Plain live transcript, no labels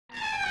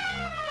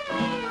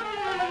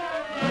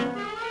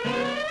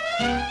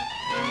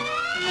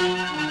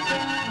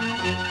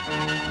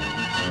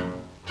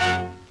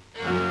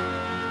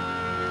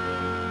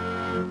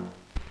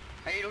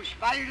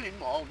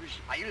more,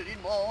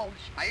 smiling more,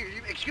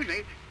 smiling. Excuse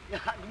me.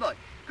 Good morning.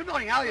 Good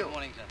morning, how are you? Good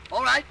morning, sir.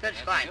 All right, that's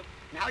Yes, fine. thank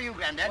And how are you,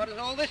 Granddad? What does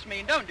all this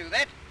mean? Don't do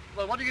that.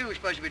 Well, what are you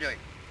supposed to be doing?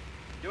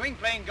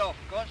 Playing golf,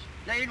 of course.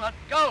 Playing what?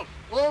 Golf.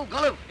 Oh,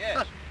 golf.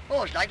 Yes.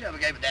 Oh, it's nice to have a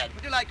game of that.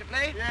 Would you like to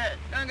play? Yes.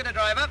 Go and get a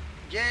driver.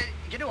 Yeah,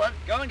 you know what?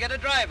 Go and get a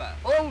driver.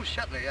 Oh,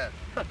 certainly, yes.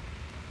 Man,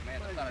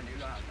 that's not a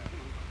nuisance.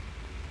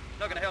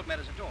 Not going to help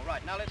matters at all.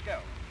 Right, now let's go.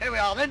 Here we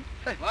are, then.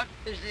 What?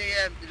 This is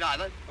the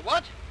driver. A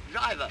what?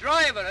 Driver.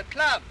 Driver at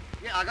club.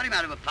 Yeah, I got him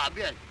out of a pub,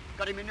 yes.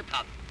 Got him in the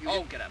pub.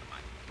 Oh, get out of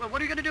mine. Well,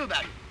 what are you going to do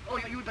about it? Oh,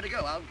 you better go.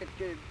 I'll get...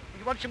 you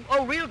want some...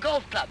 Oh, real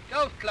golf club.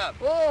 Golf club.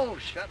 Oh,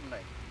 certainly.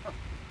 Oh,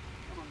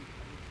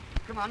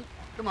 come on.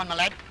 Come on, my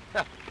lad.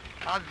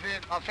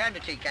 I've found a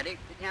tea caddy.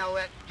 Now,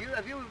 do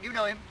you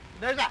know him?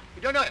 There's that.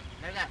 You don't know him?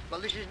 There's that.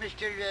 Well, this is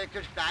Mr.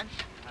 Constance,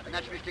 and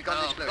that's Mr.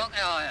 Constance. Oh,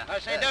 yeah. I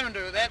say, don't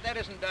do that. That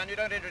isn't done. You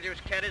don't introduce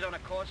caddies on a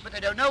course. But they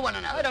don't know one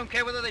another. I don't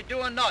care whether they do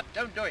or not.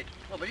 Don't do it.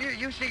 Well, but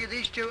you see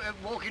these two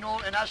walking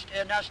all, and us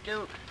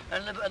two,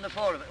 and the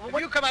four of it. Well,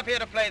 If you come up here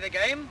to play the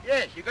game,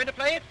 yes. you going to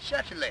play it?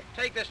 Certainly.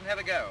 Take this and have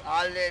a go.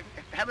 I'll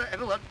have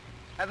a what?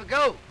 Have a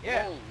go.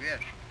 Yeah. Oh, yes.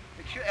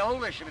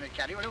 Hold this a minute,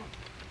 caddy, will you?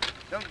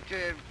 Don't,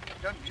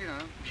 you know.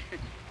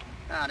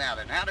 Now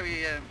then, how do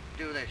we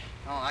do this?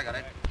 Oh, I got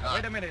it.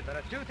 Wait a minute, there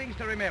are two things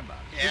to remember.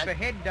 Yes. Keep your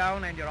head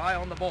down and your eye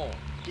on the ball.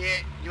 Yeah,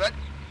 you what?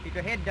 Keep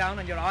your head down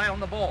and your eye on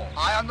the ball.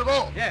 Eye on the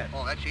ball? Yes.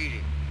 Oh, that's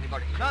easy.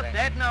 Anybody can do Not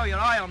that, no, your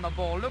eye on the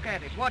ball. Look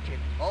at it, watch it.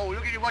 Oh,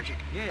 look at you, watch it.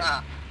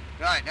 Yes.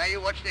 Right, now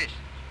you watch this.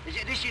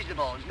 This is the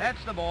ball, isn't it?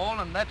 That's the ball,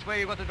 and that's where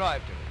you've got to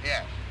drive to.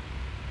 Yes.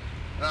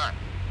 Right.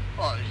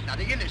 Oh, there's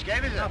nothing in this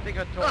game, is there? Nothing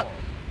at all.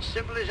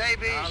 Simple as A,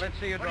 B. Now, let's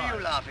see you What drive. are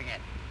you laughing at?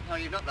 No,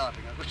 you're not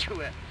laughing at what you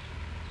were.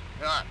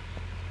 Right.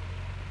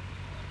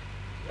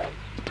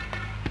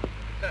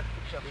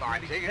 It's a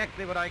fine thing.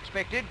 Exactly what I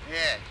expected.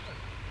 Yes.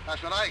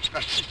 That's what I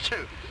expected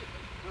too.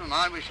 Never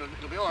mind,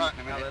 it'll be all right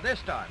in a Now, minute.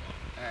 this time.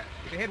 Yeah.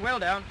 Keep your head well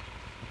down.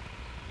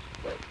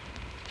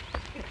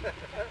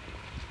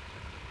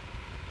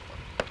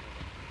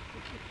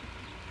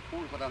 Oh,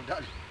 look what I've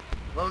done.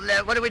 Well,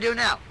 what do we do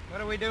now? What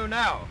do we do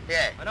now?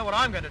 Yeah. I know what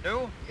I'm going to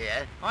do.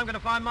 Yeah. I'm going to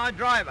find my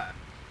driver.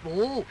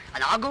 Oh,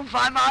 and I'll go and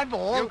find my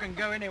ball. You can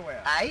go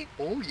anywhere. Aye?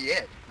 Oh,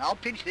 yes. And I'll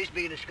pinch this,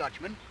 being a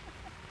Scotchman.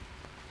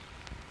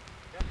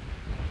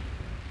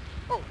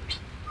 Oh.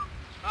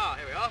 Ah,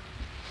 here we are.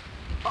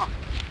 Oh.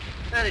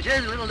 There it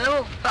is, a little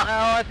devil.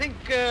 Now, I think,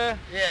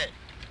 Yes.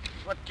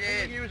 What, you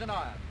can use an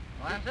iron.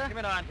 Iron, sir? Give me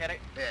an iron, caddy.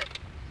 Yeah.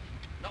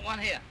 Not one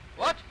here.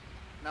 What?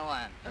 No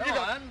iron. No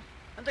iron?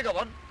 Haven't they got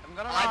one? Haven't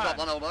got an I've iron. got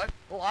one, old boy.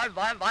 Oh, I've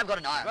got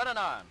an iron. Got an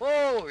iron.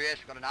 Oh, yes,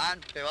 got an iron.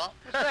 There you are.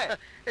 What's that?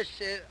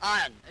 It's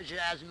iron,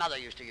 as Mother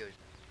used to use.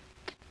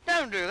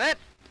 Don't do that.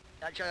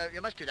 That's,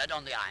 you must do that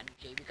on the iron,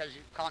 see, because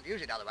you can't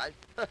use it otherwise.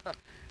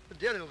 A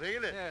dear little thing,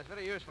 isn't it? Yes,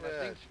 very useful, those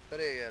things.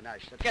 Very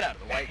nice. Get out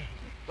of the way.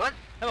 What?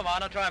 Never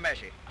mind, I'll try and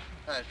mash it.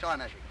 Try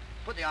and actually.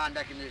 Put the iron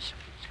back in this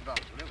sconce,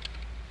 will you?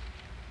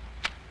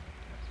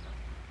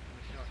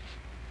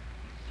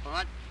 All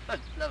right.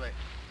 Lovely.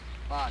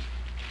 Fine.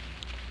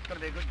 It's got to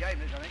be a good game,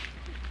 this, I think.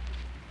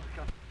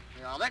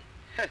 Here are then.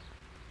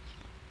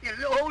 Yeah,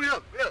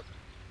 look.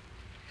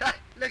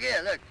 Look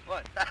here, look.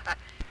 What?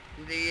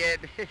 The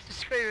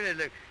screaming,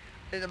 look.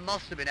 The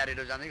moths have been at it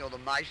or something, or the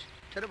mice.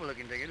 Terrible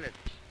looking thing, isn't it?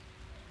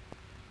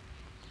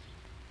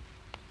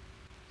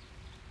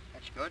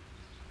 That's good.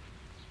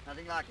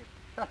 Nothing like it.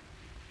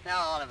 Now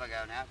I'll have a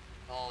go now.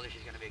 Oh, this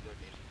is going to be a good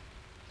bit.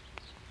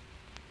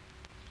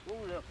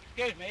 Oh, look.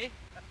 Excuse me.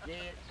 Yeah,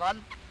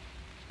 fun.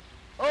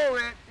 Oh,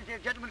 the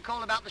gentleman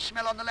called about the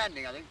smell on the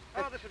landing, I think.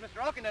 Oh, this is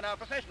Mr. Ockenden, our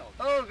professional.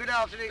 Oh, good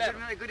afternoon.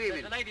 Madam, Good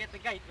evening. There's a lady at the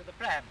gate with the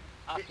pram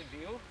asking for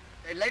you.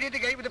 A lady at the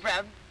gate with the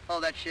pram. Oh,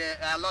 that's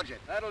our lodger.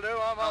 That'll do,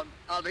 I'm on.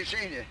 I'll be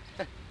seeing you.